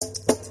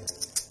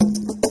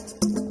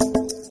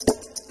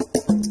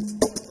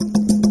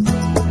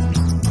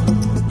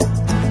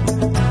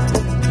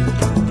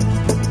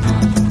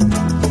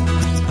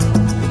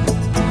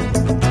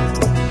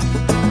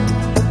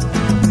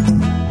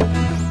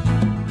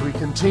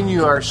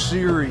continue our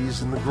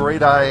series in the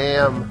Great I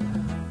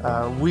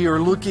Am, we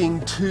are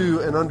looking to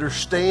an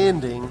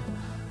understanding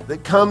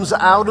that comes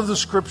out of the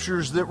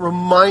Scriptures that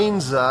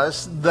reminds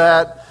us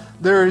that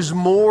there is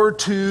more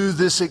to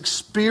this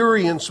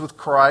experience with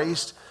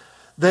Christ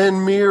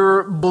than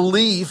mere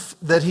belief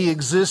that He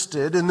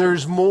existed, and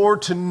there's more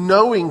to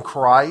knowing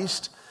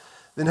Christ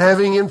than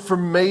having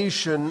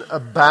information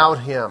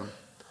about Him.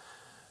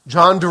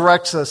 John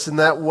directs us in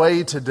that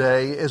way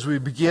today as we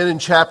begin in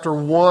chapter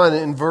 1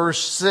 in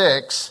verse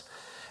 6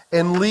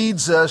 and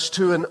leads us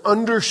to an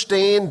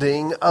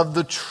understanding of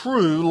the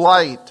true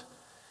light.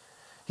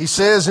 He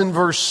says in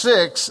verse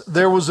 6,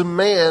 "There was a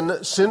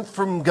man sent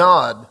from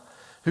God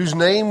whose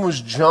name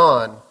was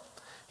John.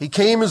 He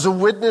came as a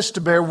witness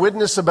to bear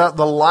witness about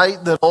the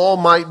light that all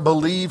might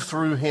believe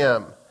through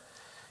him.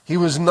 He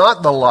was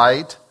not the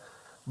light,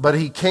 but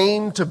he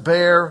came to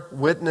bear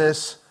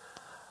witness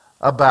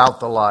about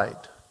the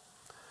light."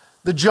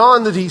 The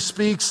John that he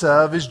speaks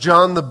of is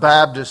John the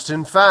Baptist.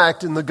 In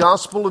fact, in the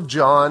Gospel of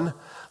John,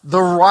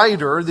 the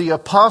writer, the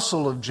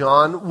apostle of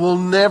John, will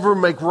never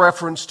make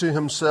reference to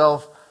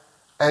himself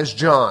as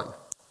John.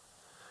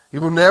 He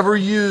will never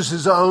use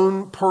his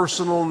own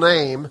personal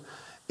name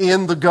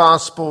in the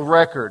Gospel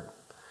record.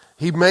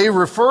 He may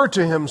refer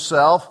to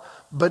himself,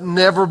 but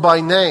never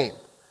by name.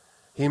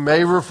 He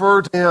may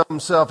refer to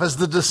himself as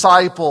the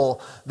disciple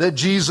that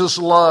Jesus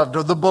loved,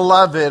 or the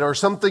beloved, or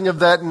something of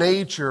that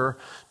nature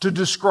to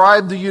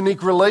describe the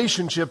unique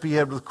relationship he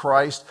had with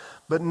Christ,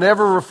 but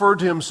never refer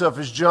to himself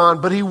as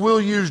John. But he will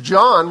use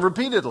John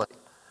repeatedly.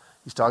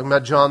 He's talking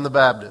about John the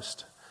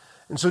Baptist.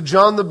 And so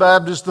John the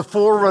Baptist, the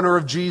forerunner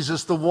of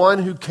Jesus, the one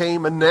who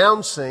came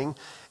announcing,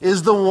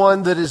 is the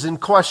one that is in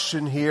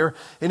question here.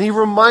 And he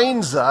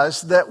reminds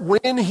us that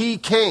when he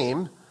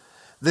came,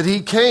 that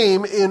he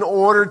came in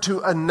order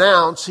to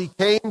announce, he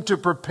came to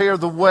prepare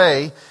the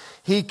way.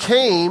 He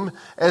came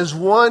as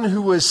one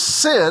who was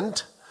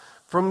sent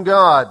from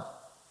God.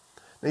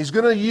 Now, he's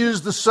going to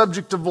use the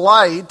subject of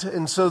light,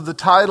 and so the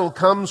title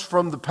comes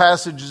from the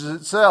passage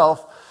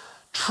itself,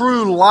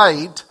 True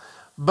Light.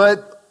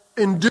 But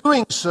in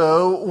doing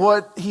so,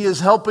 what he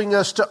is helping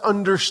us to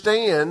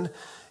understand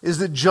is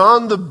that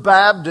John the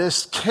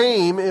Baptist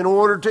came in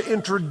order to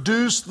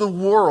introduce the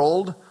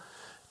world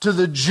to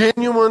the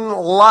genuine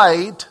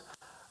light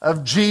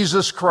of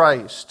Jesus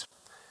Christ.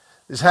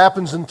 This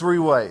happens in three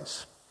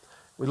ways.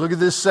 We look at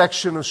this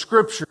section of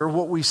Scripture,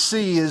 what we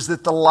see is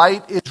that the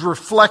light is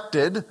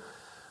reflected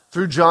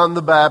through John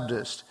the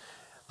Baptist.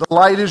 The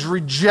light is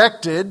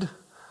rejected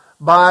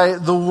by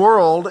the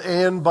world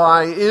and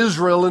by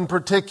Israel in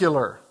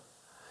particular.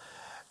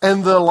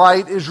 And the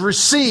light is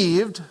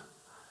received,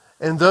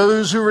 and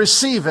those who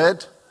receive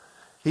it,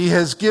 He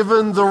has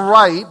given the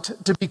right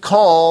to be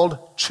called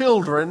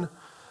children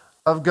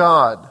of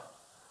God.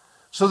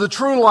 So the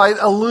true light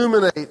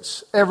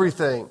illuminates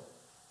everything.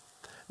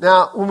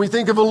 Now, when we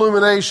think of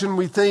illumination,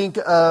 we think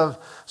of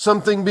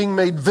something being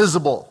made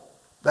visible.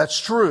 That's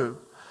true.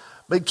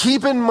 But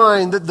keep in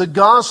mind that the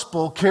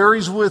gospel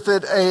carries with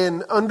it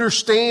an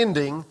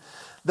understanding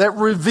that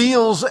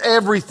reveals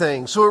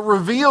everything. So it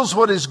reveals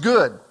what is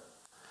good.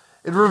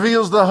 It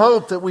reveals the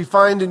hope that we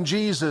find in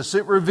Jesus.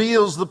 It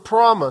reveals the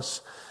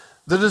promise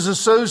that is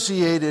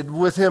associated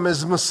with Him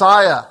as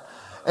Messiah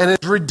and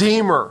as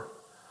Redeemer.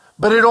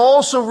 But it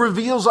also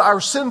reveals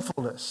our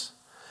sinfulness.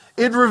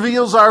 It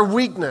reveals our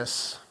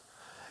weakness.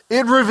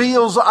 It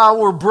reveals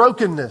our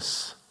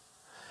brokenness.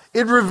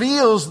 It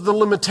reveals the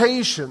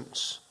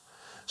limitations.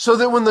 So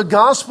that when the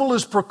gospel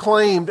is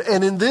proclaimed,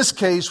 and in this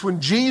case, when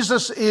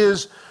Jesus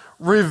is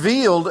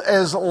revealed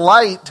as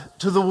light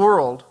to the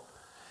world,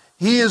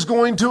 He is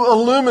going to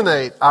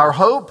illuminate our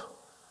hope,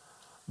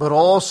 but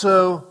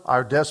also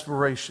our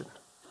desperation.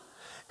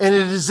 And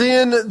it is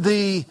in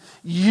the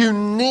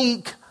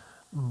unique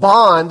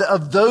bond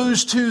of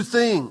those two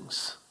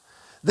things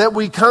that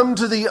we come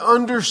to the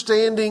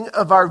understanding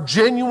of our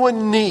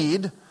genuine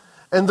need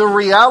and the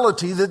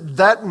reality that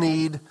that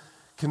need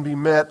can be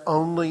met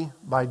only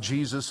by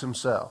Jesus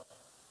Himself.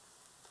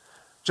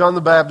 John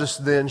the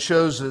Baptist then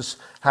shows us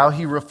how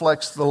he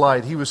reflects the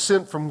light. He was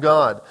sent from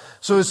God.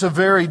 So it's a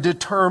very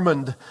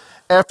determined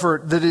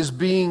effort that is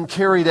being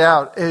carried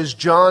out as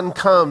John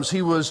comes.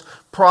 He was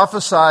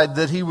prophesied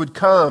that he would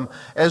come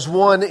as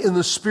one in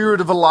the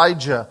spirit of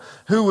Elijah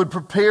who would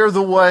prepare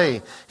the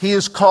way. He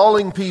is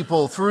calling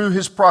people through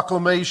his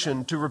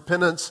proclamation to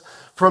repentance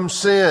from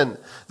sin.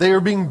 They are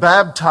being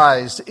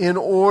baptized in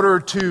order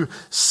to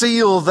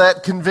seal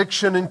that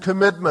conviction and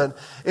commitment,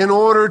 in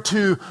order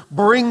to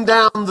bring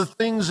down the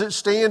things that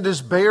stand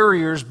as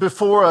barriers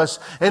before us,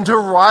 and to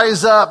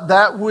rise up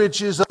that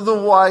which is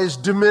otherwise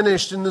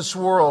diminished in this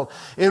world,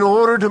 in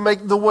order to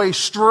make the way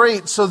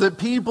straight so that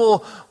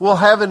people will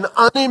have an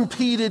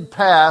unimpeded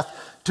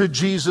path to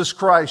Jesus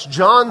Christ.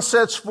 John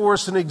sets for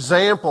us an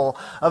example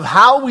of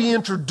how we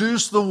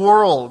introduce the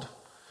world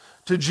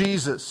to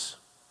Jesus.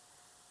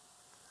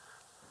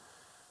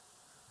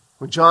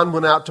 When John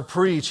went out to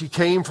preach, he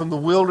came from the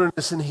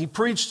wilderness and he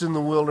preached in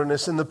the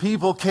wilderness, and the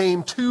people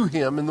came to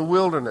him in the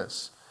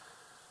wilderness.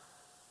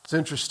 It's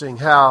interesting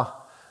how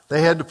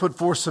They had to put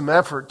forth some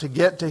effort to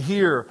get to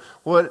hear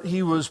what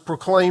he was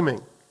proclaiming.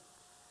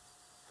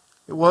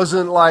 It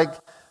wasn't like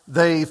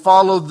they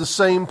followed the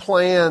same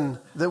plan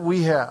that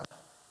we have.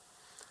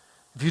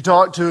 If you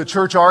talk to a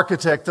church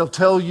architect, they'll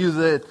tell you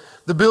that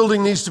the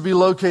building needs to be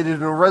located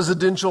in a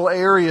residential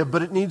area,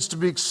 but it needs to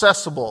be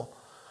accessible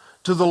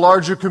to the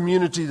larger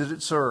community that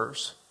it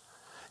serves.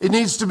 It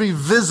needs to be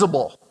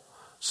visible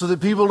so that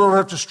people don't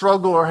have to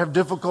struggle or have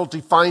difficulty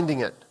finding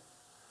it.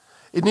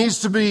 It needs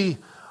to be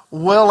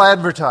well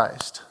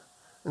advertised.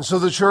 And so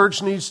the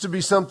church needs to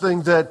be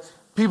something that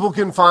people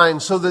can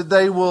find so that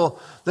they will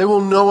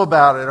know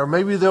about it, or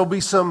maybe there'll be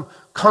some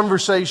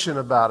conversation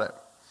about it.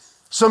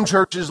 Some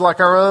churches like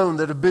our own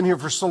that have been here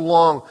for so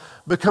long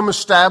become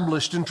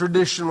established and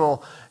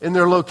traditional in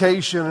their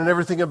location and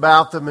everything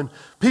about them. And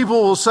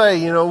people will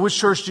say, which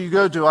church do you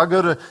go to? I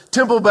go to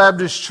Temple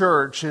Baptist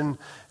Church. And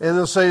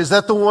they'll say, is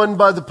that the one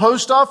by the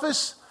post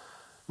office?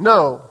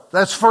 No,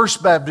 that's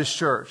First Baptist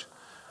Church.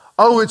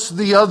 Oh, it's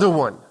the other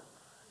one.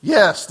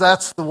 Yes,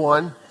 that's the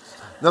one.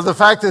 Now, the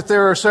fact that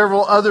there are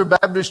several other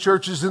Baptist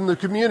churches in the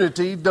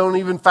community don't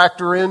even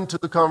factor into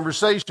the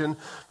conversation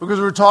because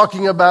we're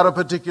talking about a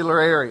particular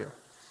area.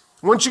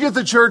 Once you get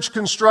the church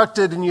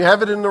constructed and you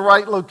have it in the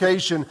right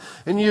location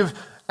and you've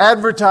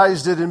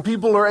advertised it and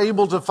people are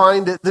able to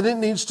find it, then it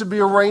needs to be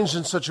arranged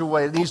in such a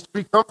way. It needs to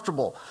be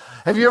comfortable.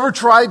 Have you ever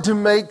tried to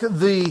make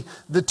the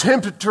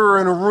temperature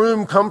in a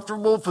room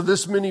comfortable for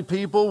this many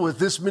people with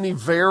this many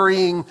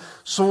varying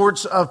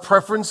sorts of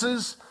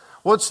preferences?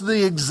 What's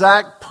the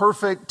exact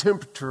perfect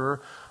temperature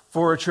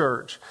for a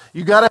church?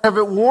 You got to have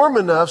it warm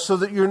enough so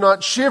that you're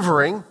not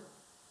shivering,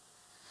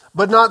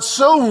 but not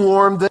so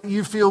warm that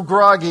you feel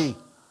groggy.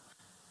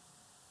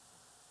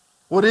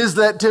 What is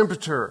that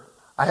temperature?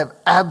 I have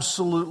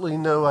absolutely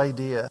no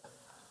idea.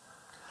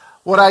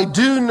 What I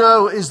do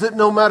know is that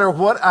no matter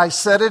what I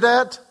set it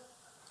at,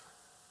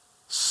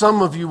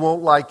 some of you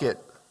won't like it.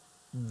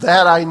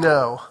 That I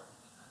know.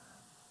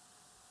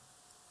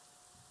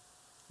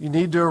 You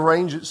need to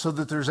arrange it so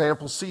that there's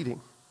ample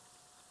seating.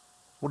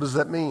 What does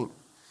that mean?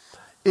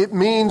 It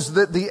means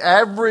that the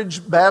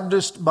average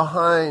Baptist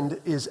behind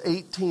is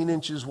 18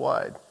 inches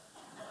wide.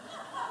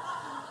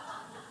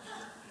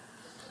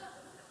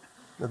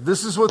 Now,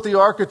 this is what the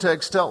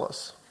architects tell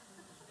us.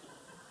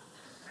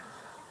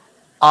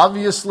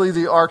 Obviously,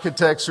 the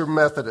architects are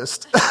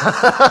Methodist.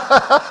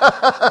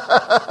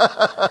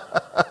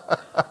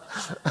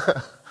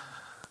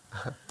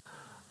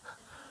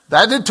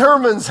 That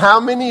determines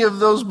how many of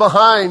those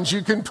behinds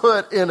you can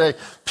put in a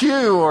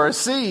pew or a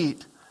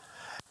seat.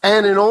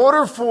 And in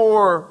order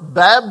for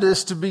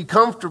Baptists to be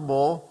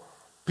comfortable,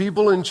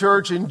 people in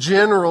church in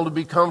general to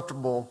be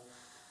comfortable,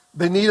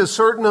 they need a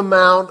certain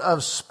amount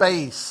of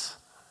space.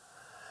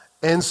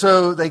 And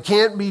so they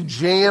can't be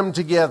jammed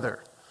together.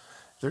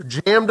 If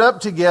they're jammed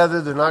up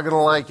together, they're not going to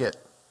like it.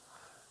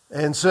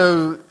 And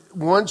so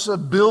once a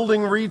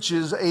building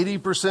reaches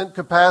 80%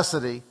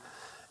 capacity,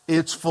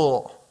 it's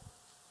full.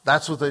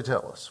 That's what they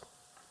tell us.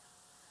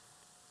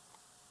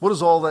 What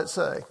does all that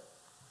say?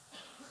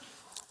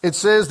 It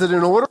says that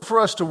in order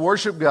for us to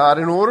worship God,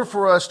 in order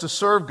for us to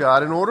serve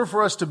God, in order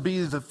for us to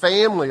be the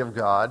family of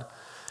God,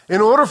 in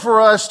order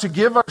for us to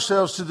give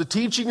ourselves to the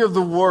teaching of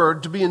the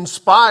Word, to be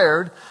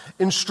inspired,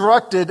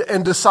 instructed,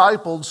 and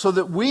discipled so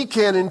that we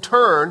can in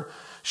turn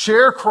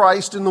share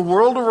Christ in the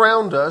world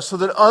around us so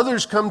that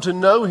others come to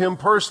know Him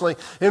personally.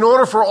 In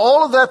order for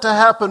all of that to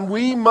happen,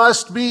 we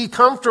must be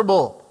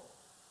comfortable.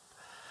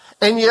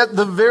 And yet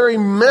the very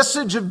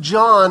message of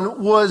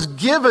John was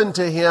given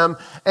to him,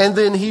 and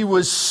then he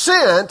was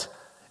sent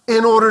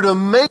in order to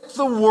make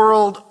the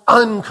world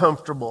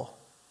uncomfortable.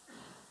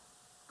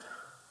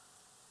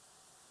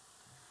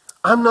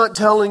 I'm not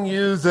telling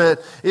you that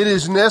it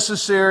is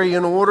necessary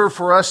in order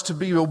for us to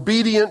be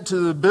obedient to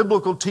the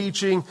biblical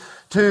teaching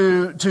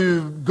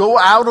to go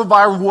out of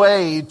our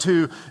way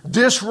to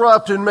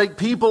disrupt and make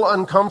people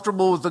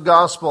uncomfortable with the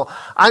gospel.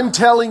 I'm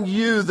telling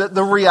you that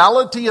the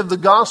reality of the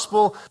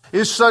gospel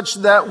is such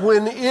that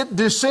when it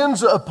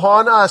descends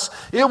upon us,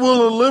 it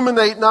will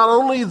illuminate not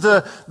only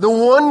the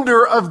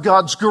wonder of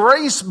God's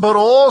grace, but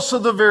also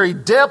the very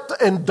depth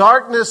and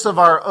darkness of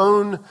our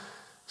own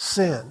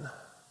sin.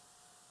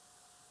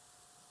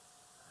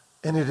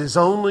 And it is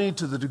only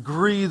to the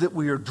degree that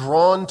we are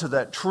drawn to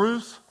that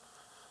truth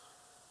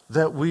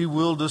that we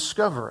will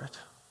discover it.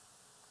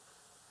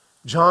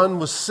 John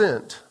was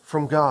sent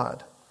from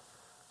God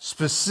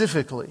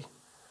specifically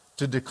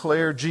to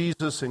declare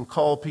Jesus and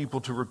call people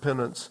to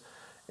repentance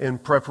in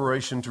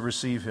preparation to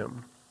receive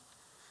Him.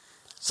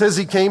 It says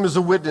he came as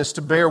a witness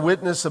to bear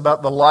witness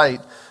about the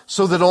light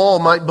so that all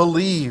might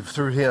believe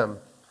through Him.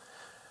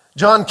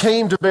 John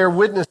came to bear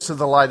witness to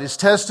the light. His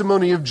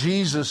testimony of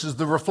Jesus is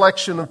the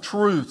reflection of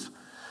truth.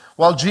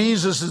 While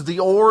Jesus is the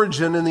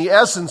origin and the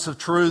essence of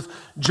truth,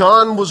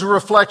 John was a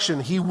reflection.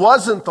 He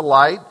wasn't the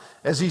light,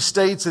 as he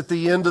states at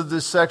the end of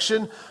this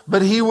section,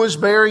 but he was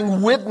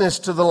bearing witness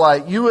to the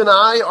light. You and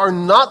I are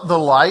not the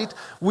light.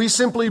 We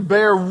simply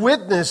bear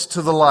witness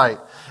to the light.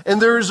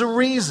 And there is a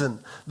reason.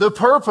 The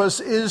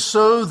purpose is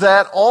so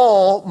that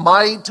all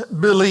might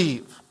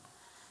believe.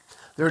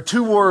 There are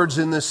two words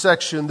in this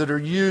section that are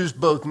used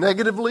both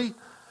negatively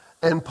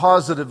and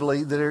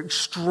positively that are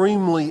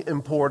extremely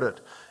important,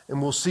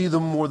 and we'll see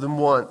them more than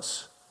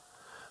once.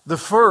 The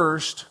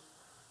first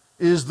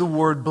is the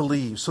word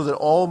believe, so that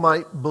all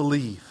might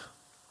believe.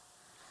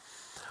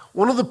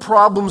 One of the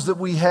problems that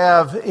we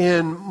have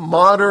in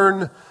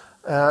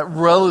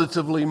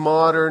relatively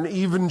modern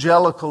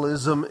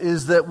evangelicalism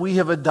is that we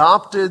have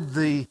adopted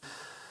the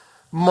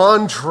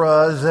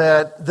mantra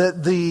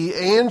that the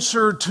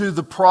answer to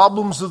the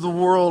problems of the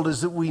world is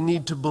that we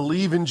need to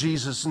believe in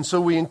Jesus. And so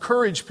we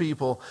encourage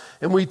people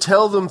and we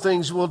tell them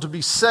things, well, to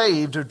be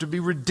saved or to be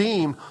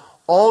redeemed,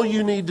 all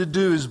you need to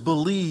do is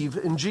believe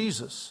in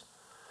Jesus.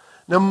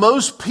 Now,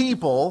 most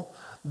people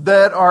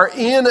that are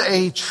in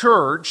a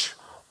church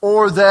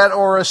or that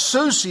are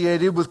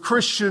associated with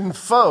Christian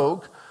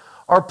folk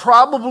are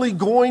probably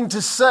going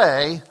to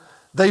say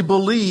they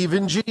believe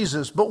in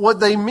Jesus. But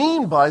what they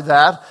mean by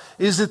that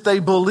is that they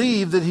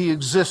believe that he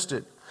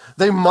existed.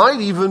 They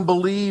might even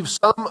believe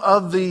some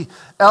of the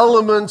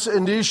elements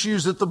and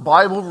issues that the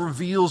Bible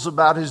reveals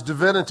about his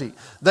divinity.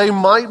 They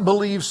might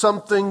believe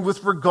something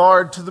with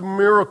regard to the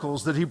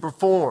miracles that he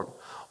performed,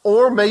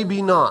 or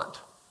maybe not.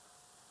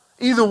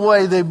 Either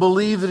way, they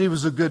believe that he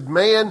was a good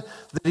man,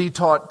 that he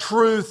taught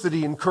truth, that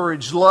he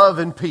encouraged love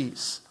and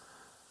peace.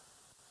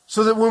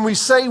 So that when we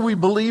say we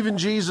believe in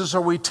Jesus, or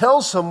we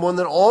tell someone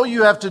that all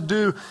you have to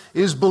do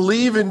is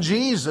believe in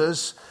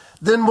Jesus,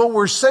 then what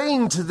we're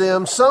saying to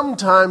them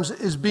sometimes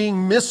is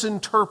being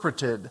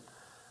misinterpreted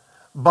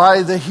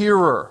by the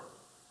hearer.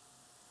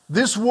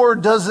 This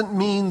word doesn't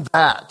mean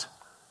that.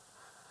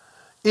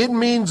 It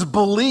means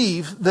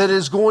belief that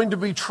is going to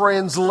be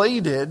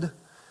translated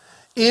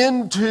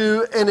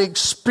into an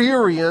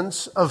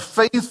experience of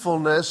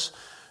faithfulness,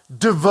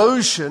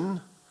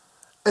 devotion,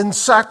 and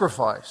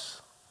sacrifice.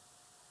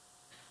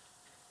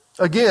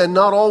 Again,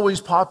 not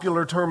always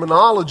popular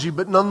terminology,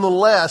 but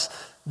nonetheless,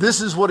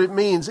 this is what it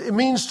means. It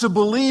means to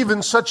believe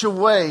in such a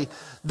way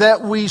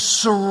that we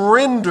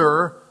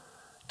surrender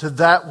to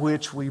that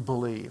which we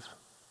believe.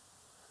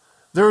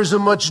 There is a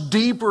much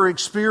deeper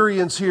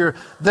experience here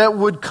that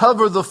would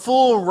cover the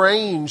full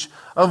range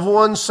of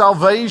one's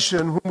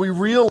salvation when we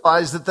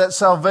realize that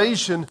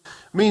salvation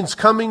means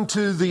coming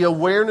to the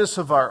awareness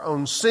of our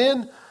own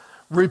sin,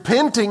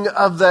 repenting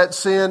of that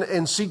sin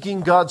and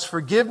seeking God's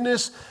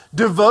forgiveness,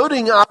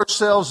 devoting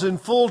ourselves in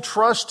full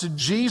trust to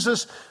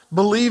Jesus,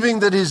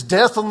 believing that his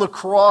death on the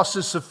cross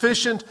is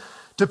sufficient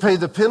to pay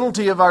the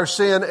penalty of our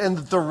sin, and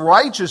that the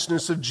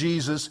righteousness of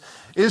Jesus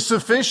is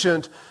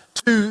sufficient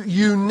to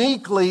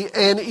uniquely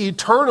and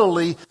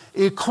eternally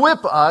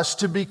equip us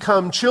to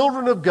become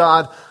children of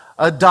God,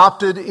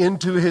 adopted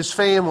into his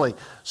family.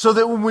 So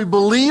that when we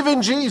believe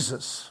in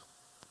Jesus,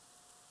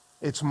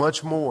 it's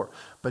much more.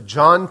 But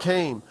John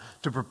came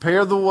to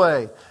prepare the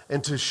way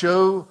and to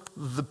show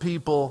the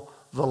people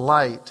the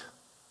light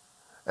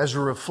as a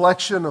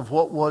reflection of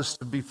what was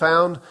to be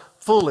found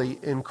fully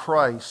in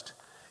Christ,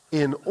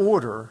 in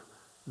order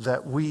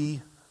that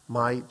we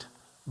might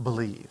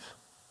believe.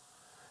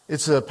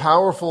 It's a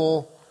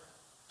powerful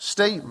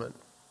statement,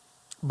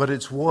 but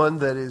it's one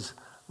that is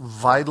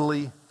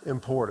vitally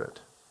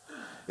important.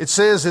 It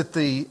says at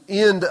the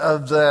end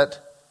of that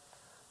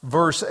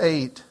verse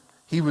 8,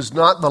 he was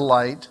not the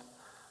light,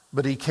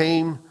 but he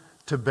came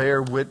to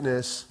bear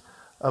witness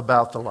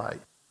about the light.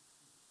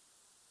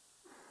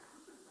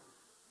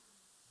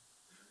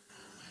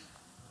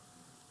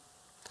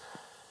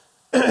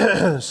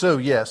 So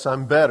yes,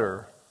 I'm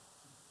better,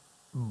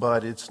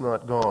 but it's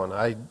not gone.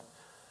 I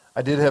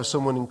did have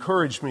someone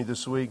encourage me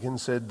this week and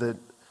said that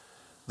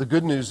the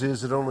good news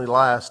is it only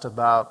lasts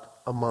about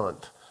a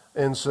month.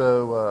 And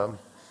so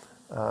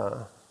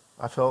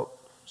I felt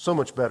so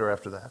much better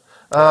after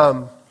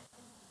that.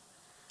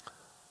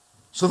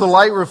 So the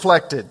light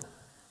reflected.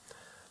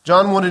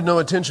 John wanted no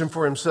attention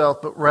for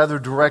himself, but rather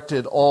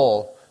directed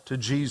all to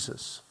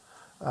Jesus.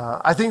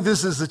 I think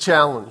this is the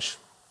challenge.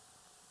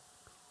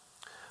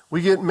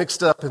 We get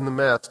mixed up in the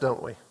mess,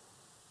 don't we?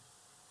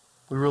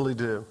 We really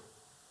do.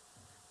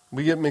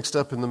 We get mixed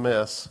up in the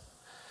mess.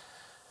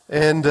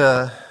 And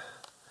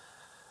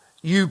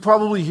you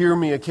probably hear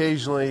me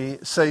occasionally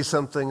say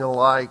something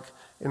like,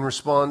 in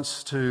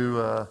response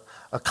to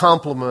a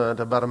compliment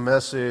about a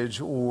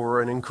message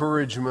or an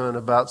encouragement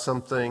about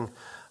something,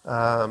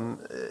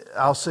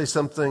 I'll say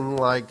something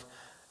like,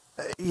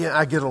 yeah,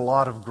 I get a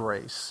lot of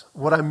grace.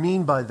 What I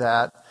mean by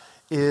that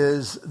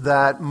is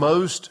that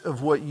most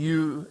of what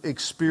you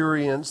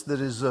experience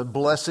that is a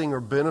blessing or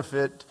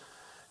benefit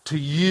to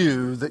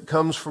you that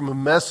comes from a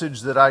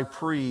message that I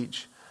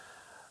preach,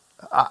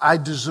 I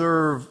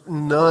deserve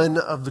none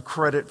of the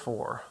credit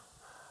for.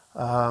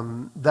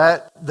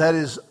 That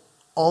is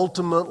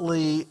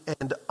ultimately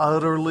and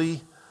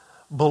utterly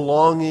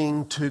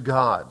belonging to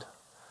God.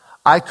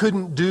 I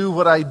couldn't do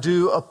what I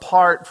do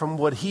apart from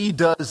what he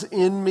does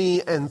in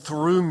me and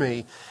through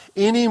me,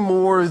 any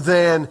more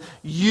than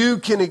you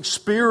can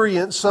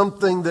experience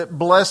something that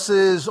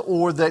blesses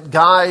or that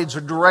guides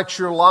or directs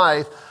your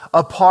life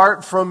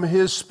apart from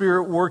his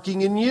Spirit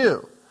working in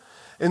you.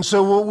 And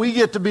so what we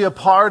get to be a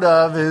part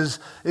of is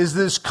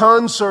this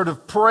concert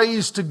of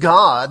praise to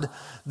God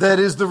that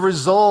is the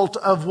result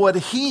of what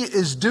He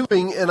is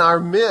doing in our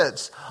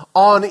midst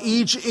on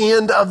each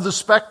end of the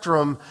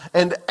spectrum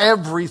and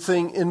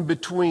everything in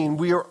between.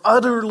 We are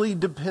utterly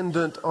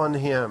dependent on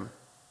Him.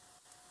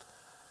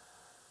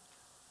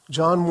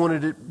 John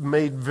wanted it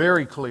made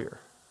very clear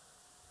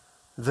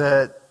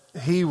that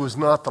he was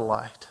not the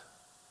light.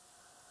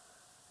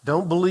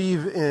 Don't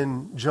believe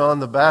in John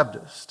the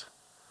Baptist.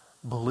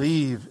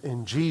 Believe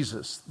in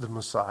Jesus the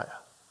Messiah.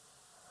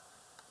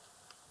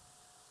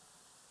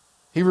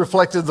 He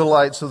reflected the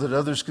light so that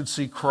others could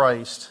see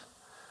Christ.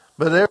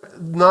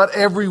 But not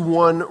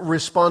everyone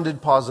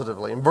responded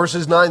positively. In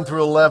verses 9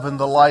 through 11,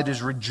 the light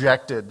is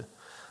rejected.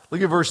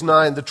 Look at verse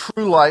 9. The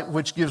true light,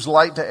 which gives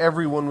light to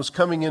everyone, was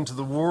coming into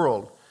the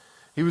world.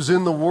 He was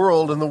in the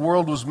world, and the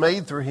world was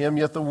made through Him,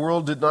 yet the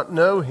world did not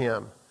know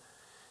Him.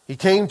 He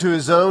came to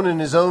His own,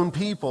 and His own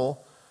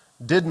people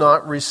did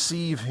not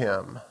receive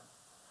Him.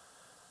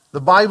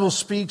 The Bible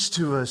speaks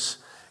to us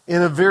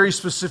in a very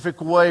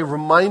specific way,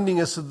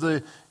 reminding us of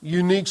the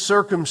unique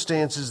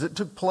circumstances that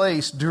took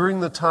place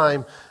during the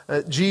time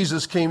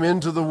Jesus came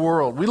into the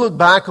world. We look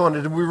back on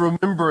it and we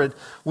remember it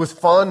with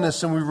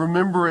fondness, and we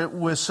remember it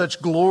with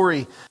such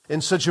glory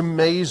and such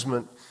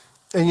amazement.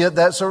 And yet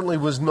that certainly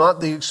was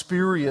not the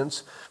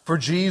experience for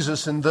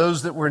Jesus and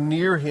those that were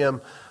near Him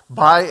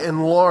by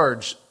and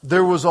large.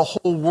 There was a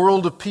whole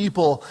world of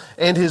people,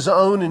 and His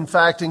own, in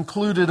fact,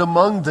 included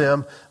among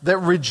them, that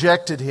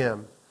rejected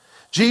Him.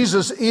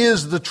 Jesus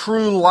is the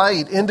true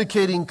light,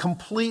 indicating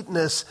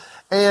completeness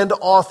and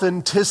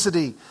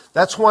authenticity.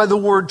 That's why the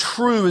word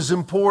true is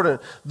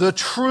important. The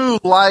true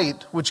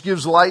light, which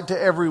gives light to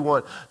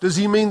everyone. Does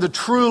He mean the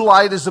true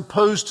light as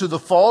opposed to the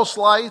false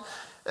light?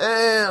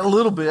 A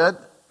little bit.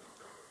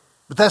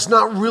 But that's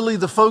not really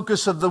the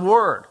focus of the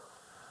word.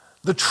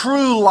 The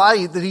true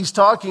light that He's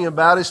talking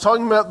about is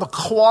talking about the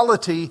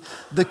quality,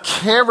 the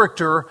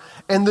character,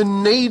 and the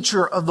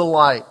nature of the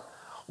light.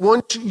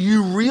 Once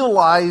you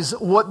realize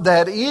what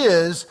that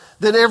is,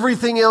 then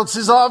everything else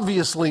is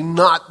obviously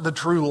not the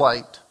true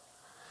light.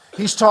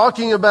 He's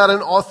talking about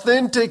an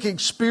authentic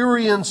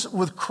experience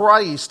with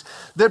Christ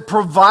that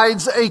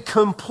provides a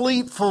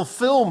complete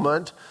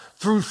fulfillment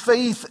through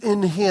faith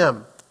in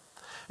Him.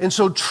 And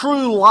so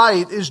true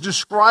light is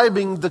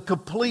describing the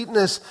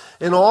completeness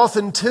and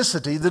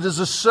authenticity that is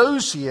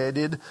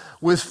associated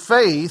with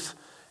faith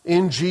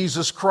in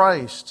Jesus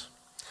Christ.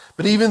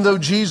 But even though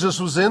Jesus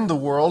was in the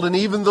world, and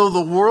even though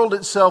the world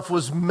itself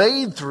was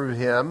made through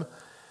Him,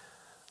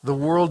 the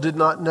world did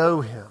not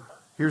know Him.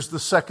 Here's the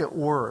second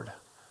word,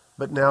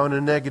 but now in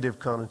a negative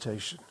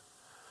connotation.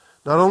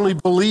 Not only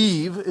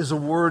believe is a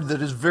word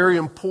that is very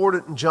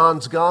important in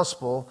John's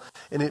gospel,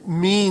 and it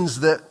means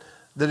that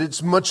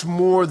it's much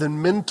more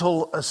than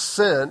mental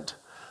assent.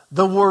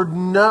 The word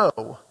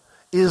know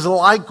is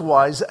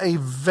likewise a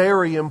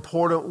very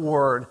important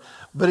word,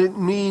 but it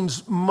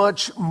means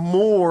much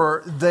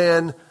more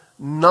than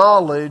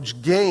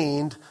knowledge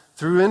gained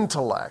through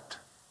intellect.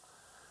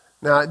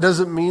 Now, it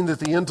doesn't mean that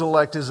the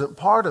intellect isn't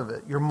part of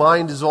it. Your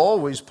mind is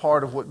always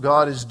part of what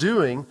God is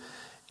doing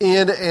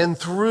in and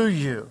through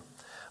you.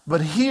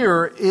 But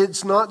here,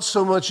 it's not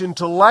so much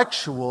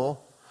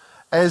intellectual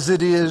as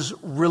it is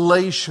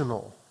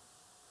relational.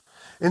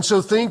 And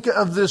so think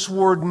of this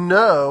word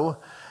know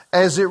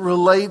as it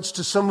relates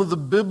to some of the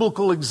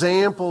biblical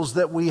examples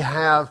that we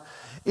have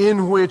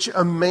in which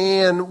a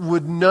man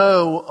would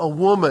know a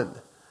woman.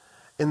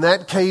 In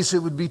that case, it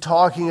would be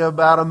talking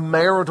about a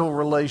marital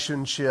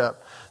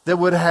relationship that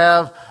would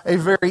have a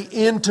very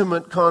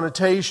intimate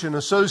connotation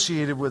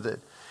associated with it.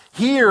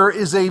 Here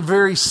is a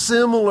very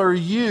similar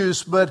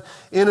use, but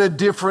in a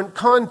different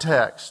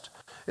context.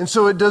 And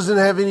so it doesn't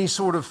have any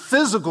sort of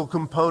physical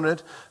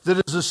component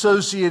that is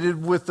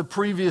associated with the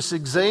previous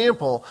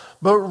example,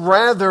 but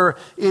rather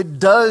it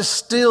does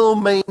still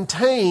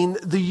maintain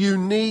the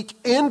unique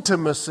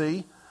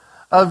intimacy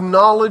of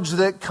knowledge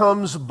that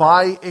comes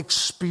by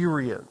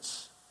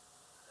experience.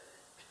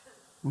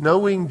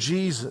 Knowing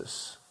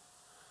Jesus,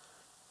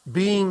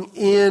 being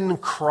in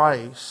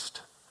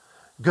Christ,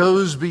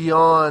 goes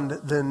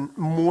beyond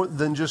more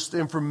than just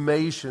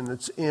information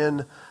that's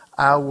in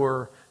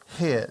our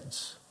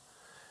heads.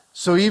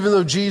 So even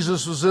though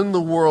Jesus was in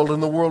the world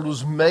and the world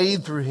was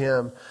made through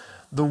Him,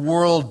 the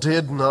world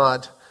did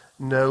not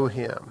know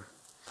Him.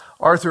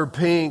 Arthur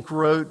Pink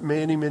wrote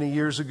many, many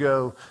years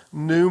ago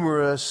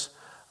numerous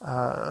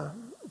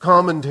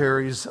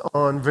commentaries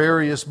on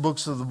various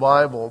books of the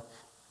Bible,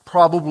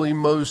 probably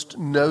most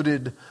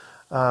noted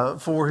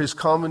for his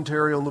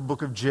commentary on the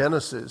book of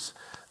Genesis.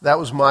 That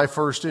was my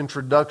first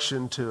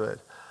introduction to it.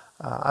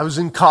 I was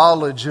in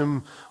college,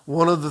 and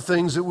one of the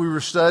things that we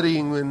were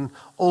studying in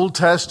Old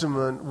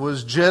Testament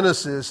was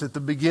Genesis at the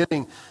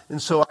beginning.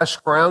 And so I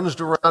scrounged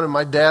around in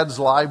my dad's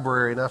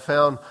library, and I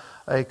found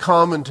a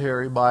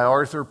commentary by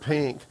Arthur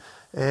Pink,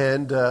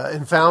 and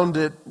found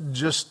it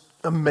just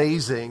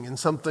amazing and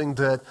something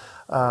that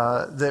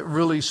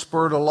really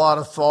spurred a lot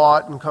of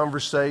thought and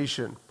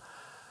conversation.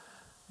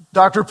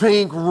 Dr.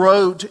 Pink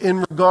wrote in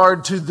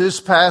regard to this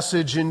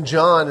passage in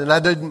John, and I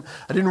didn't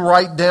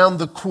write down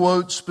the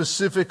quote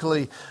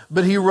specifically,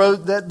 but he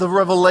wrote that the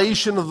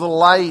revelation of the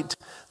light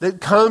that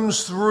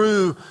comes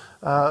through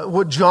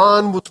what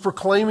John was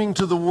proclaiming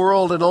to the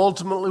world, and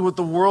ultimately what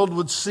the world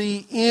would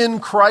see in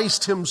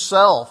Christ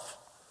himself,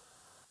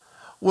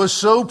 was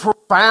so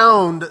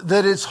profound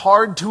that it's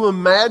hard to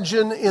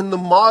imagine in the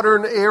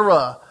modern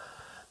era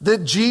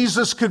that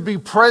Jesus could be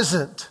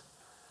present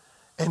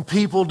and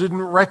people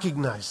didn't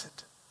recognize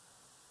it.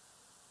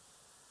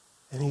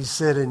 And he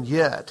said, and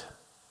yet,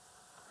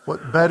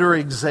 what better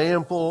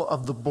example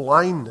of the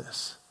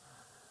blindness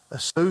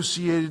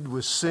associated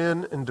with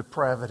sin and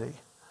depravity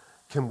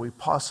can we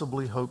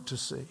possibly hope to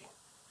see?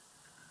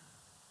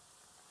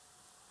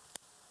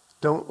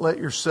 Don't let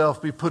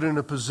yourself be put in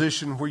a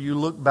position where you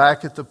look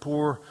back at the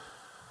poor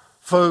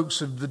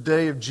folks of the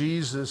day of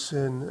Jesus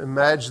and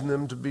imagine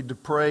them to be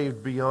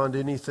depraved beyond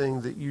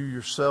anything that you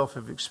yourself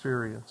have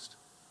experienced.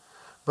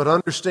 But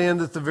understand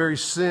that the very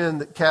sin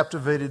that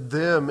captivated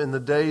them in the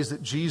days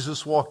that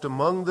Jesus walked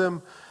among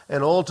them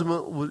and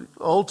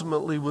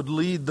ultimately would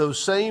lead those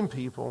same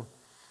people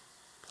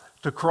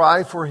to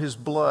cry for his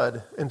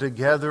blood and to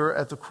gather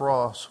at the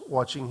cross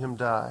watching him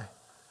die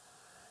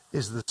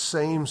is the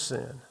same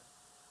sin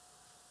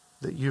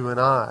that you and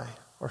I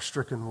are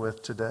stricken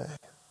with today.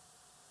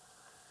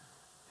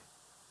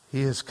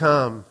 He has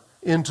come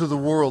into the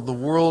world. The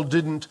world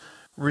didn't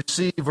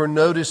receive or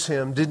notice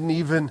him, didn't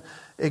even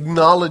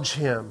acknowledge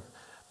him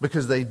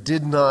because they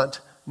did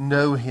not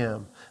know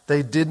him.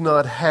 They did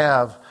not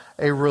have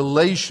a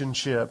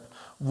relationship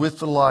with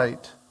the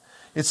light.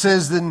 It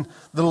says in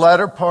the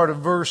latter part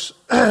of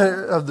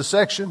of the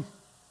section,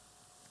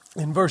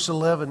 in verse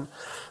 11,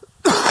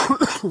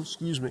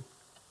 excuse me,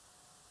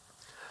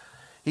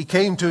 he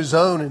came to his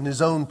own and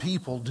his own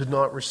people did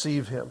not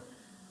receive him.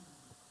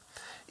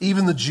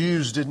 Even the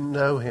Jews didn't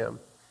know him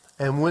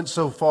and went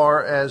so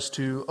far as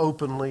to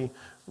openly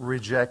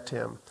reject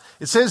him.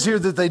 It says here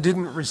that they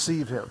didn't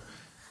receive him.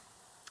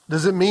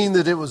 Does it mean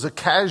that it was a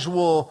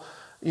casual,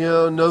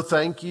 no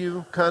thank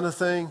you kind of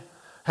thing?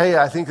 Hey,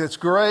 I think that's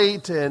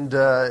great, and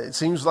it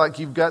seems like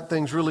you've got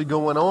things really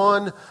going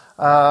on,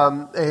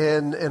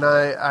 and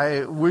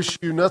I wish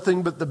you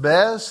nothing but the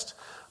best,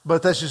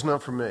 but that's just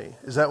not for me.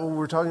 Is that what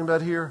we're talking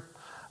about here?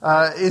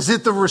 Is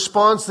it the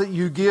response that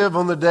you give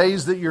on the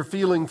days that you're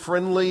feeling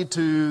friendly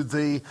to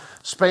the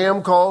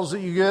spam calls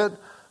that you get,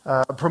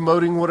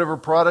 promoting whatever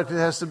product it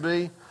has to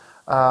be?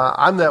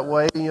 I'm that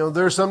way.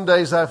 There are some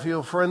days I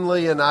feel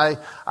friendly and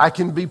I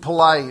can be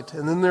polite.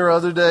 And then there are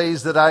other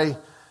days that I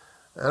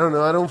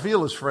don't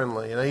feel as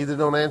friendly. And I either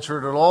don't answer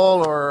it at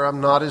all or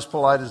I'm not as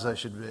polite as I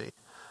should be.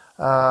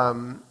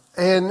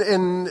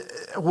 And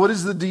what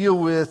is the deal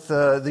with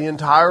the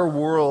entire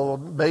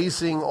world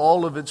basing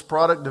all of its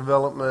product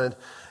development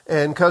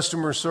and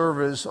customer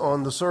service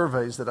on the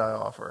surveys that I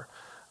offer?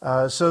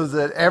 So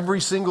that every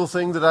single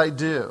thing that I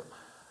do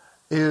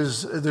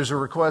there's a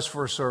request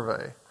for a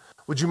survey.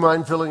 Would you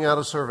mind filling out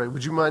a survey?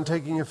 Would you mind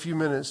taking a few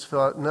minutes to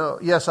fill out? No.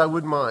 Yes, I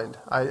would mind.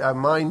 I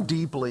mind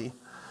deeply.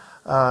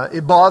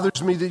 It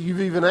bothers me that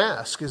you've even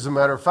asked, as a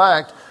matter of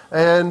fact.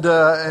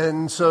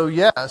 And so,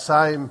 yes,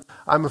 I'm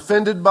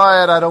offended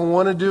by it. I don't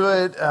want to do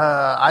it.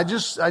 I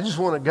just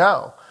want to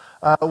go.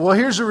 Well,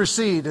 here's a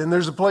receipt, and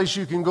there's a place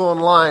you can go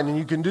online, and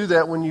you can do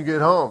that when you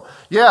get home.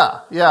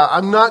 Yeah,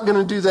 I'm not going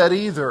to do that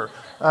either.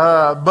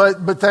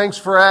 But thanks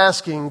for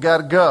asking. Got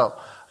to go.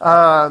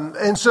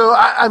 And so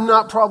I'm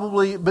not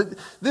probably, but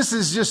this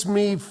is just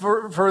me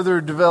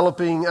further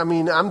developing. I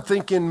mean, I'm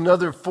thinking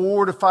another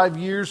 4 to 5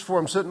 years before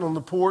I'm sitting on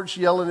the porch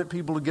yelling at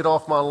people to get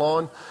off my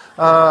lawn.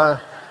 Right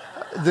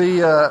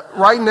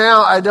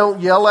now I don't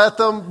yell at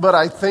them, but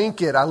I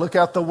think it. I look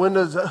out the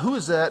windows. Who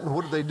is that? And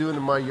what are they doing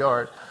in my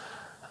yard?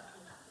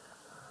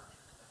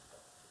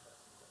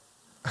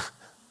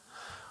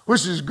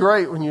 Which is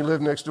great when you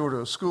live next door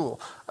to a school.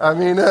 I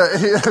mean,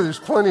 there's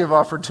plenty of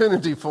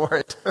opportunity for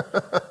it.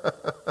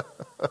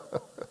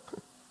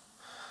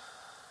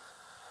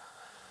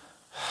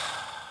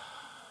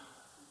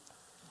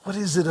 What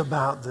is it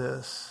about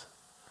this?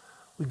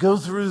 We go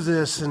through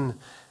this, and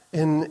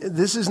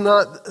this is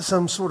not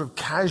some sort of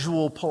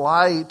casual,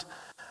 polite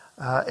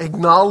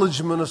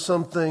acknowledgement of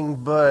something,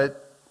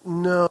 but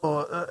no,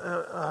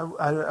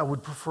 I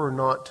would prefer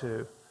not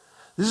to.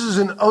 This is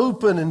an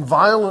open and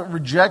violent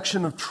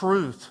rejection of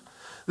truth.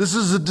 This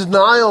is a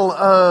denial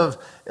of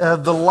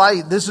the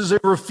light. This is a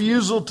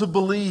refusal to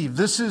believe.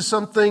 This is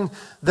something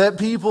that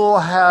people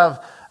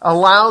have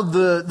allowed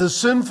the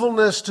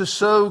sinfulness to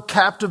so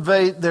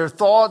captivate their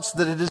thoughts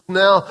that it is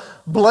now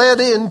bled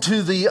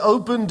into the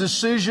open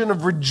decision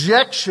of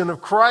rejection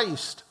of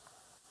Christ.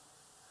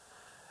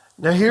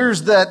 Now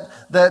here's that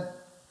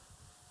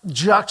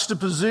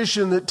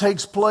juxtaposition that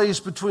takes place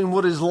between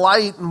what is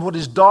light and what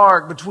is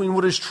dark, between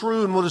what is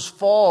true and what is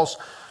false,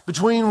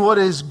 between what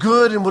is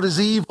good and what is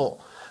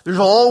evil. There's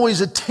always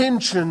a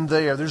tension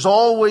there. There's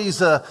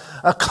always a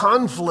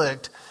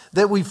conflict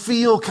that we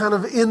feel kind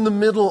of in the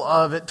middle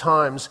of at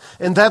times.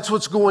 And that's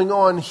what's going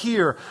on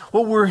here.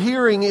 What we're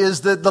hearing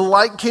is that the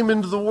light came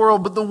into the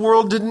world, but the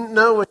world didn't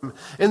know him.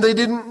 And they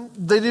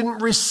didn't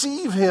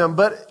receive him,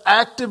 but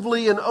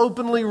actively and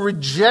openly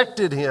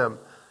rejected him.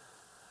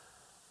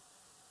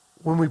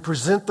 When we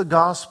present the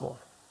gospel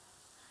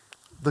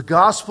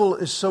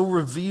is so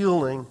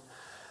revealing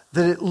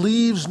that it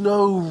leaves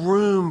no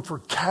room for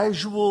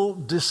casual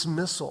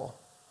dismissal.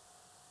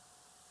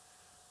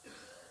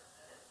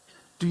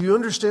 Do you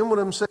understand what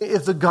I'm saying?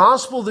 If the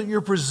gospel that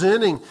you're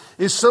presenting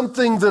is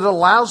something that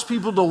allows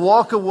people to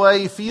walk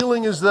away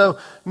feeling as though,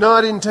 no,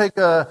 I didn't take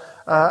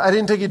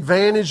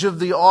advantage of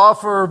the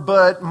offer,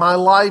 but my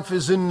life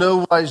is in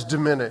no wise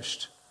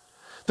diminished.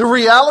 The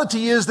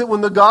reality is that when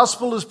the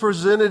gospel is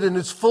presented in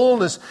its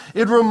fullness,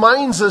 it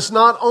reminds us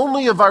not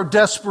only of our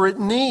desperate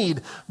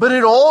need, but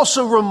it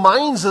also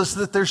reminds us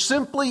that there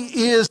simply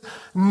is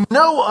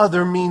no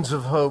other means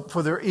of hope,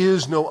 for there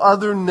is no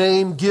other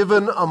name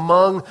given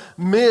among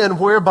men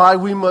whereby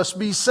we must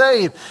be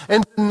saved.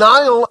 And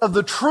denial of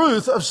the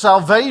truth of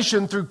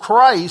salvation through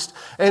Christ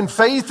and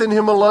faith in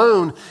him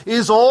alone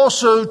is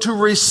also to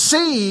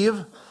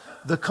receive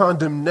the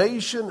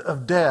condemnation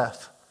of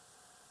death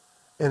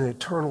and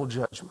eternal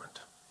judgment.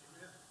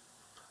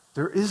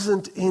 There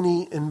isn't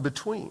any in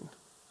between.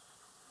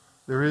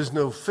 There is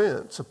no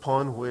fence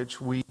upon which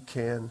we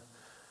can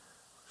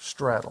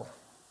straddle.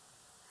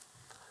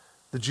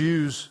 The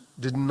Jews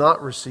did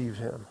not receive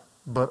him,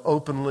 but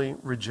openly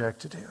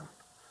rejected him.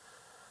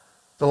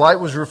 The light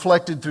was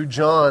reflected through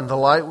John. The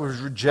light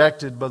was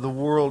rejected by the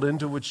world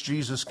into which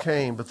Jesus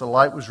came, but the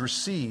light was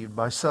received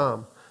by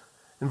some.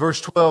 In verse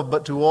 12,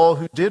 but to all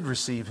who did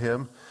receive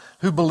him,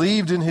 who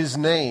believed in his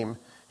name,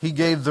 he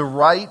gave the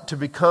right to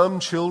become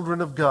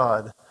children of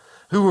God,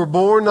 who were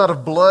born not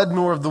of blood,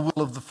 nor of the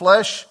will of the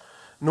flesh,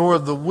 nor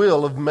of the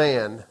will of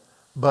man,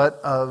 but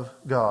of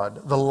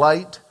God. The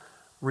light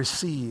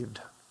received.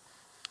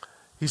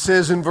 He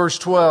says in verse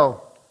 12,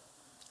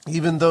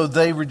 even though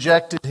they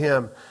rejected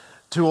him,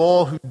 to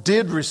all who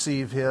did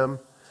receive him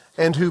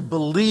and who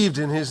believed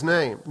in his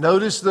name.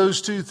 Notice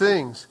those two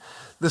things.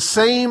 The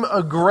same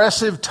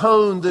aggressive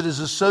tone that is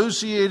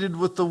associated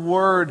with the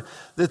word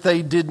that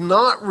they did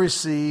not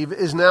receive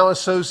is now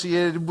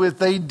associated with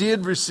they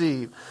did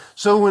receive.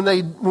 So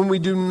when we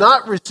do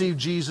not receive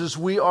Jesus,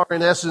 we are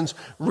in essence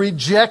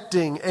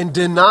rejecting and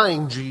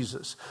denying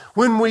Jesus.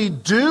 When we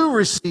do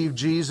receive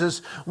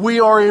Jesus,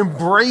 we are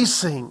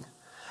embracing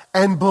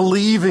and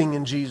believing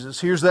in Jesus.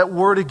 Here's that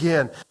word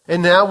again.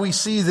 And now we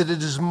see that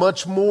it is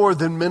much more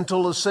than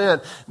mental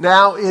assent.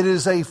 Now it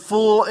is a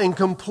full and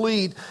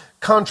complete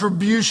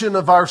contribution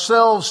of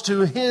ourselves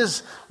to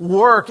his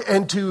work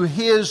and to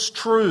his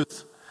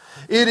truth.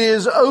 It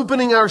is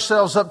opening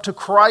ourselves up to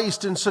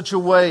Christ in such a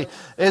way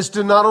as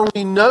to not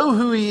only know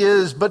who he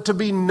is, but to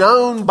be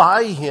known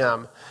by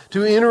him,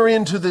 to enter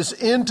into this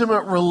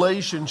intimate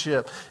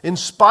relationship. In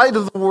spite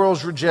of the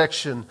world's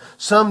rejection,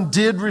 some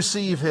did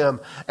receive him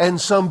and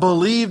some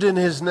believed in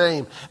his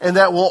name. And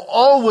that will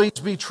always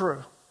be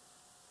true.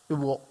 It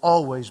will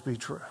always be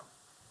true.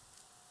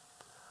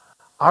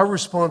 Our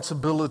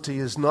responsibility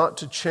is not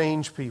to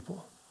change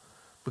people,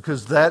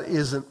 because that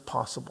isn't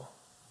possible.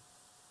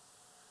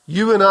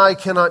 You and I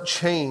cannot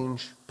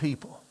change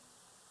people.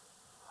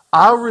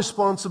 Our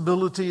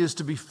responsibility is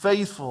to be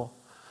faithful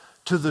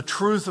to the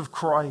truth of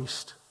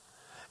Christ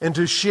and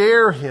to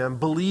share him,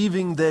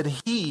 believing that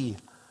he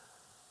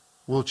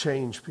will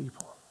change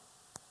people.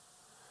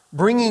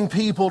 Bringing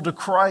people to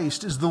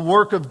Christ is the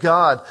work of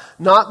God,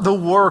 not the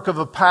work of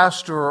a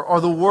pastor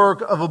or the work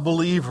of a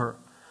believer.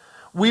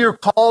 We are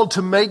called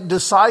to make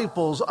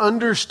disciples,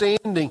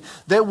 understanding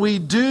that we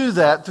do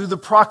that through the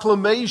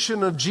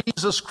proclamation of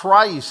Jesus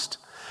Christ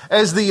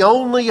as the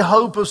only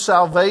hope of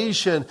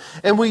salvation.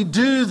 And we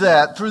do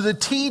that through the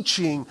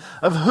teaching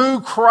of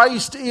who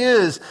Christ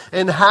is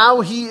and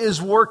how he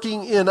is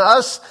working in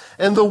us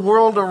and the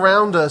world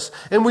around us.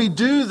 And we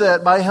do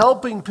that by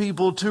helping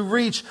people to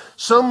reach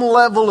some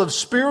level of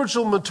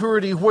spiritual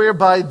maturity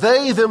whereby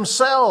they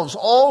themselves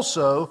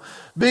also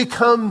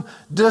become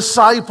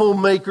disciple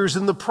makers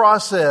in the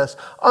process,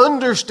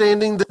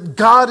 understanding that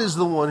God is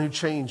the one who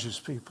changes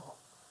people.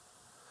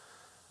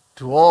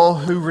 To all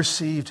who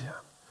received him,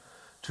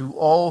 to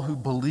all who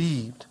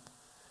believed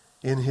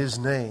in his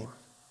name,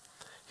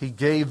 he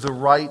gave the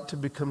right to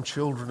become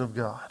children of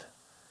God.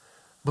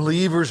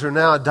 Believers are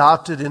now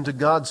adopted into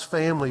God's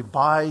family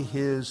by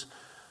his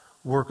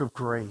work of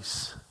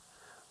grace.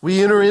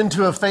 We enter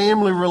into a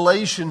family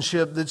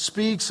relationship that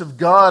speaks of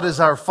God as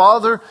our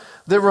Father,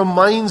 that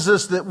reminds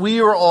us that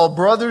we are all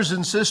brothers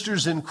and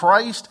sisters in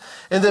Christ,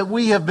 and that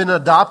we have been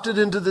adopted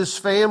into this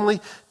family,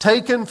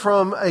 taken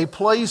from a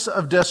place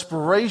of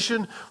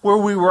desperation where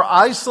we were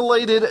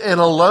isolated and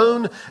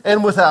alone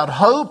and without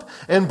hope,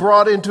 and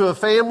brought into a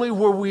family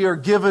where we are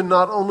given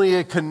not only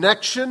a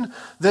connection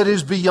that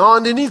is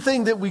beyond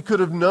anything that we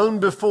could have known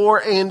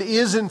before and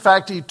is in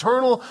fact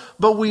eternal,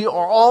 but we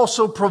are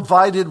also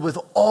provided with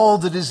all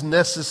that is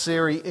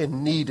necessary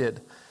and needed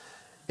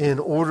in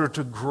order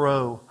to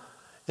grow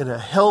in a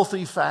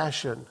healthy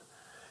fashion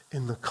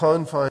in the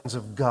confines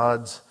of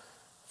God's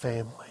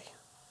family.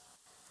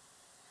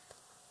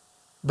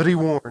 But he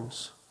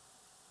warns,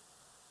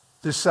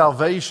 this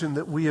salvation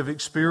that we have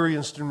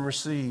experienced and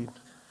received,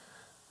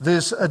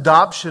 this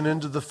adoption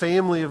into the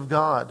family of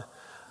God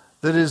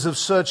that is of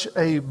such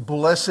a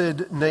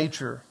blessed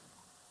nature,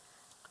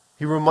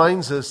 he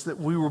reminds us that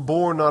we were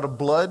born not of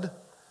blood,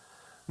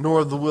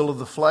 nor of the will of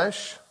the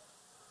flesh,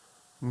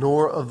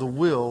 nor of the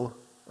will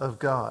of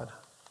God.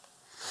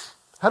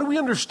 How do we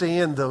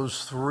understand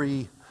those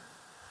three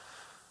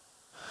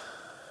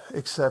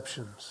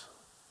exceptions?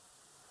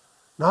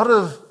 Not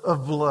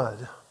of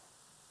blood.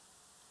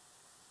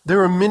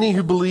 There are many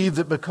who believe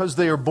that because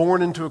they are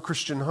born into a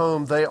Christian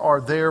home, they are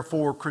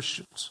therefore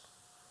Christians.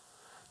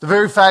 The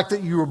very fact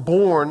that you were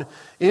born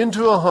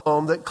into a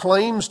home that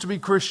claims to be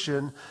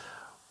Christian,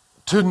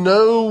 to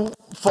no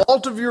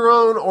fault of your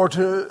own or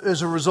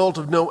as a result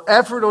of no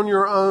effort on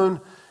your own,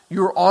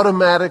 you're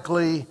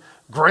automatically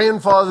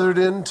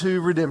grandfathered into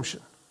redemption.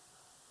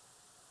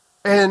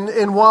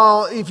 And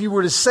while if you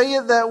were to say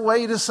it that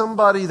way to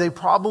somebody, they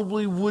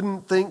probably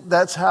wouldn't think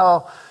that's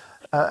how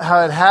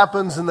it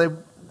happens, and they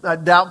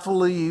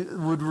doubtfully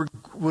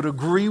would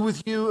agree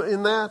with you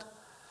in that.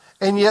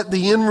 And yet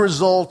the end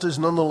result is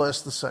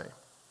nonetheless the same.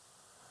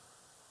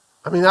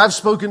 I mean, I've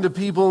spoken to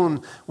people,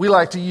 and we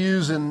like to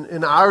use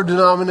in our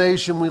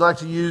denomination, we like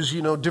to use,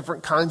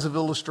 different kinds of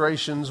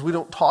illustrations. We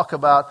don't talk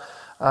about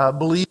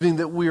believing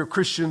that we are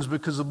Christians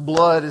because of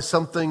blood is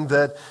something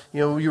that,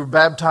 you were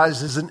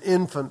baptized as an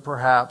infant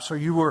perhaps, or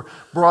you were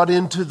brought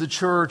into the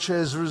church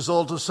as a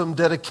result of some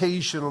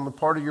dedication on the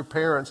part of your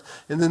parents,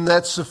 and then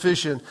that's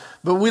sufficient.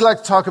 But we like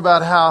to talk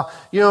about how,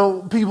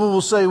 people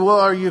will say, well,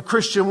 are you a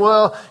Christian?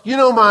 Well,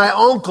 my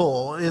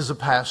uncle is a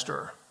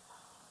pastor.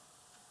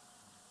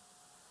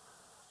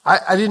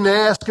 I didn't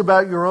ask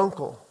about your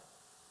uncle.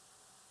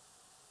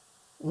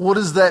 What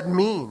does that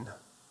mean?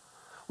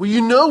 Well,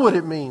 you know what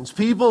it means.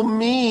 People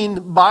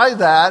mean by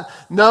that,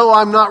 no,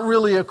 I'm not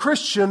really a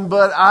Christian,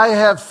 but I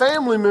have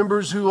family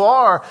members who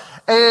are.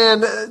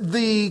 And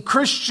the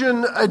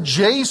Christian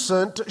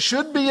adjacent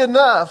should be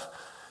enough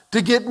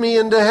to get me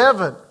into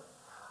heaven.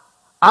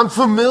 I'm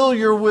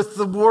familiar with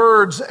the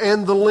words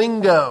and the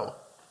lingo.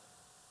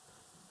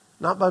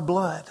 Not by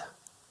blood.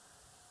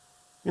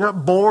 You're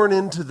not born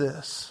into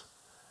this.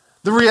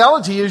 The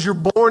reality is you're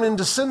born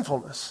into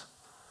sinfulness.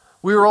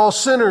 We are all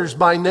sinners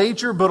by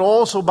nature, but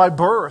also by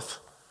birth.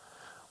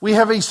 We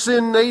have a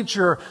sin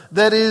nature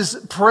that is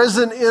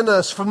present in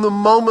us from the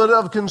moment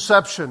of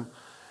conception.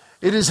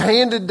 It is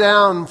handed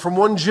down from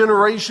one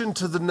generation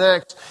to the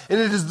next, and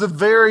it is the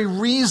very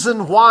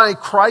reason why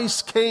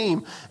Christ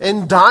came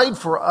and died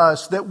for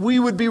us, that we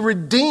would be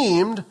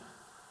redeemed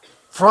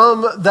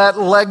from that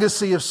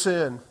legacy of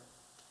sin.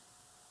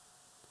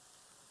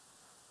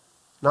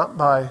 Not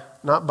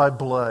by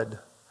blood.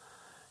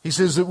 He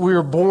says that we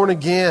are born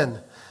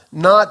again,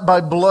 not by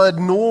blood,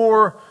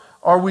 nor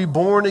are we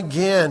born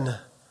again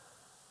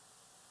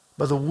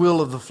by the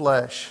will of the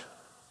flesh.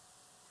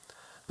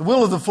 The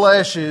will of the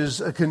flesh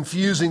is a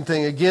confusing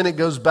thing. Again, it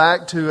goes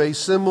back to a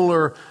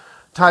similar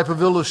type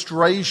of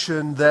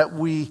illustration that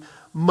we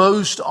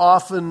most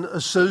often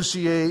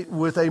associate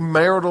with a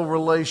marital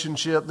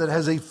relationship that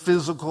has a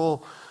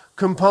physical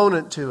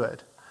component to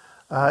it.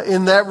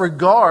 In that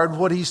regard,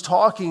 what he's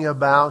talking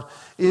about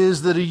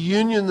is that a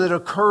union that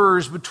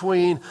occurs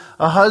between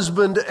a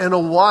husband and a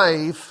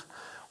wife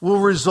will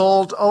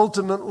result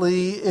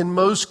ultimately, in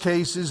most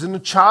cases, in a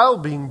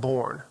child being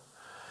born.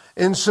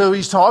 And so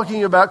he's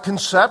talking about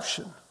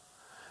conception.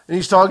 And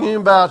he's talking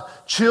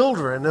about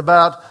children,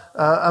 about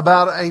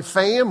a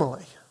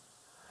family.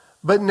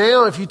 But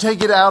now if you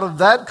take it out of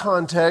that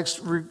context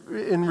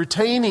in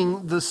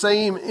retaining the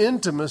same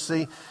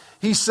intimacy,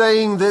 he's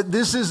saying that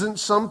this isn't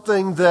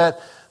something that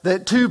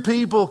two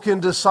people can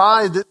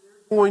decide that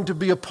they're going to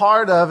be a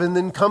part of and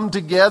then come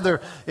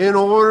together in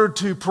order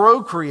to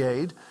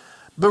procreate.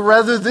 But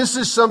rather, this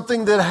is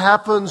something that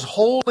happens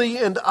wholly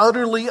and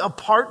utterly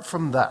apart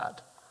from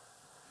that.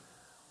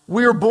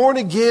 We are born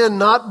again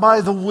not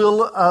by the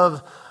will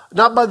of,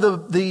 not by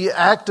the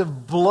act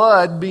of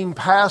blood being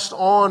passed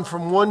on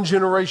from one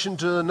generation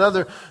to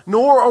another,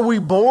 nor are we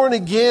born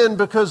again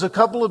because a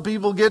couple of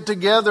people get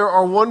together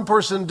or one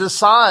person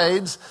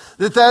decides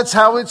that that's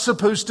how it's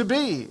supposed to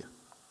be.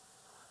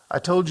 I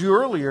told you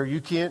earlier,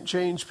 you can't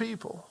change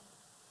people.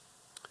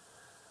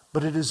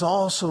 But it is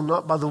also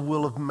not by the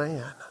will of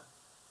man.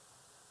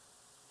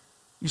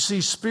 You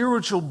see,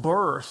 spiritual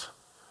birth,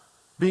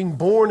 being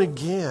born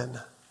again,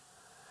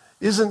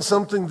 isn't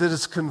something that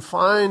is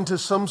confined to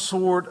some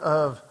sort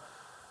of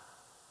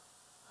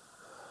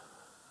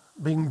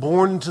being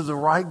born to the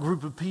right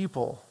group of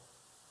people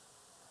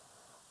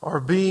or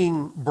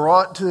being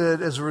brought to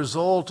it as a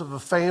result of a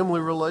family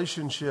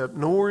relationship,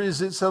 nor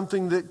is it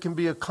something that can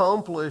be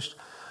accomplished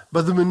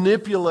by the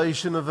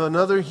manipulation of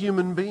another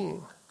human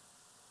being.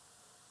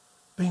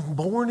 Being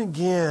born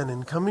again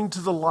and coming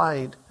to the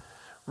light,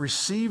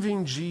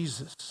 receiving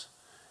Jesus,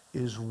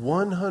 is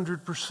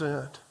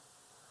 100%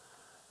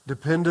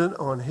 dependent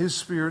on His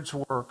Spirit's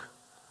work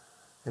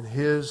and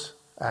His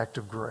act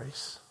of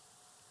grace.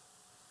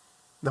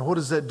 Now, what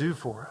does that do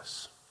for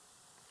us?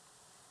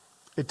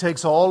 It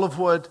takes all of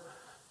what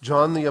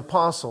John the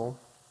Apostle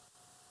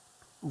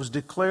was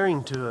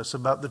declaring to us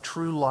about the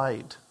true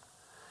light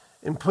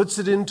and puts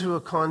it into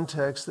a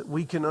context that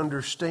we can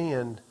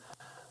understand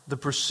the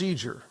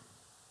procedure.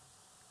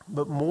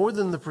 But more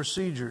than the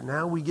procedure,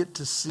 now we get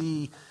to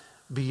see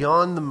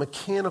beyond the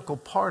mechanical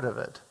part of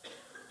it,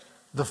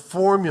 the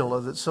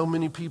formula that so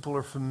many people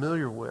are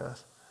familiar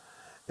with,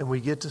 and we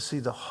get to see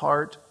the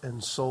heart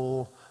and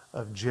soul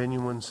of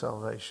genuine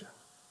salvation.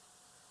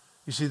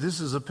 You see, this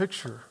is a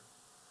picture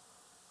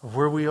of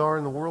where we are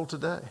in the world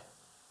today.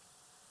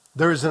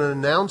 There is an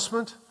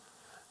announcement.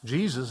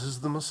 Jesus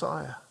is the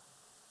Messiah.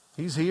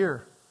 He's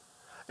here.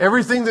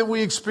 Everything that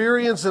we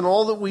experience and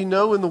all that we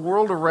know in the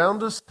world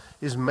around us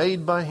is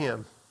made by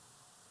Him.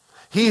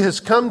 He has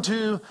come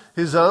to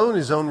His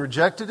own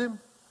rejected Him.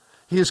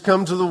 He has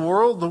come to the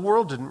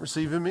world didn't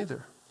receive Him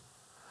either.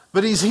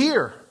 But He's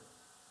here.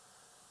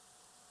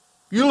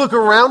 You look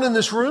around in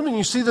this room and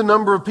you see the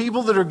number of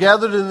people that are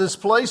gathered in this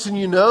place, and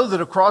you know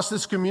that across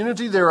this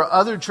community there are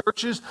other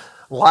churches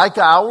like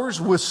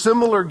ours with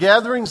similar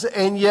gatherings,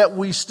 and yet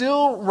we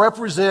still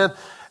represent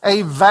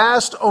a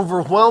vast,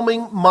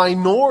 overwhelming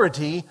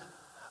minority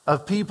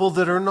of people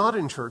that are not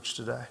in church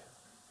today.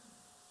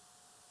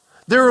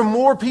 There are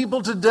more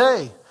people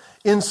today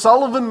in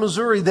Sullivan,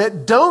 Missouri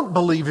that don't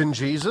believe in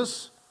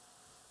Jesus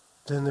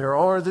than there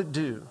are that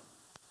do.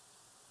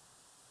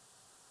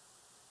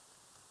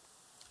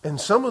 And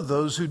some of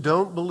those who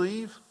don't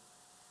believe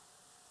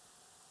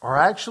are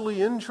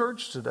actually in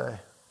church today.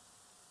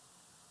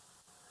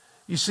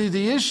 You see,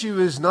 the issue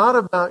is not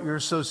about your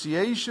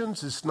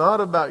associations. It's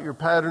not about your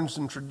patterns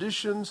and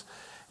traditions.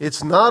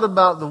 It's not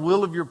about the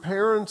will of your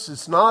parents.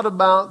 It's not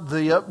about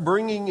the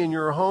upbringing in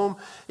your home.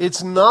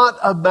 It's not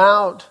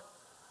about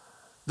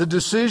the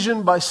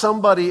decision by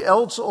somebody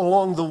else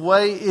along the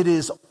way. It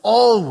is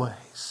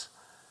always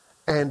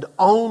and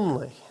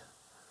only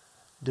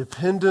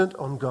dependent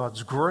on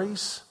God's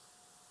grace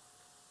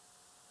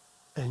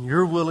and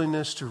your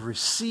willingness to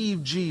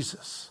receive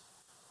Jesus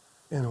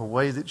in a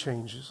way that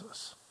changes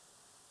us.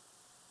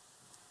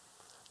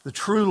 The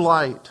true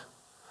light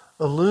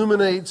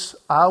illuminates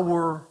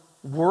our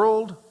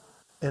world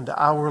and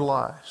our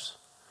lives.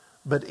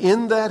 But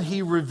in that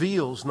He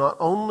reveals not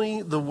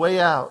only the way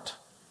out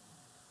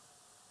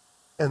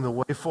and the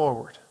way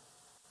forward,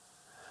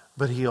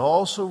 but He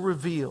also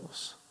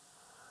reveals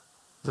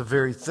the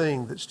very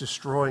thing that's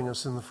destroying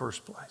us in the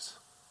first place.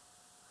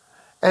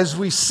 As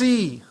we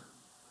see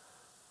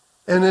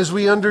and as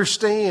we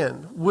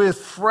understand with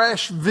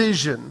fresh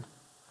vision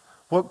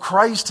what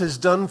Christ has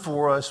done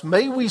for us,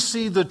 may we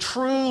see the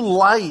true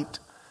light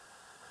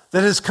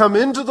that has come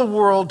into the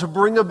world to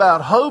bring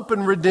about hope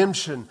and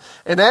redemption.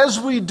 And as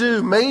we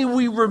do, may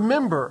we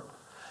remember,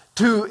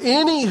 to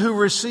any who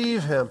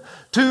receive Him,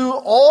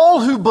 to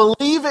all who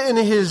believe in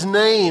His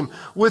name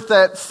with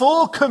that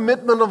full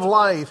commitment of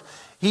life,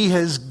 He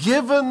has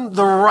given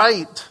the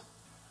right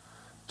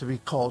to be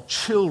called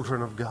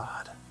children of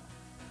God.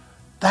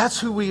 That's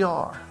who we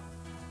are.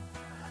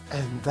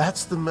 And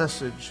that's the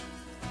message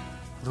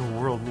the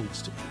world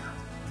needs to hear.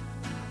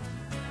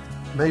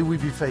 May we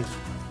be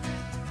faithful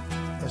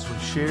as we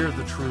share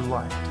the true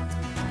light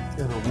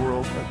in a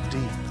world of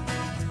deep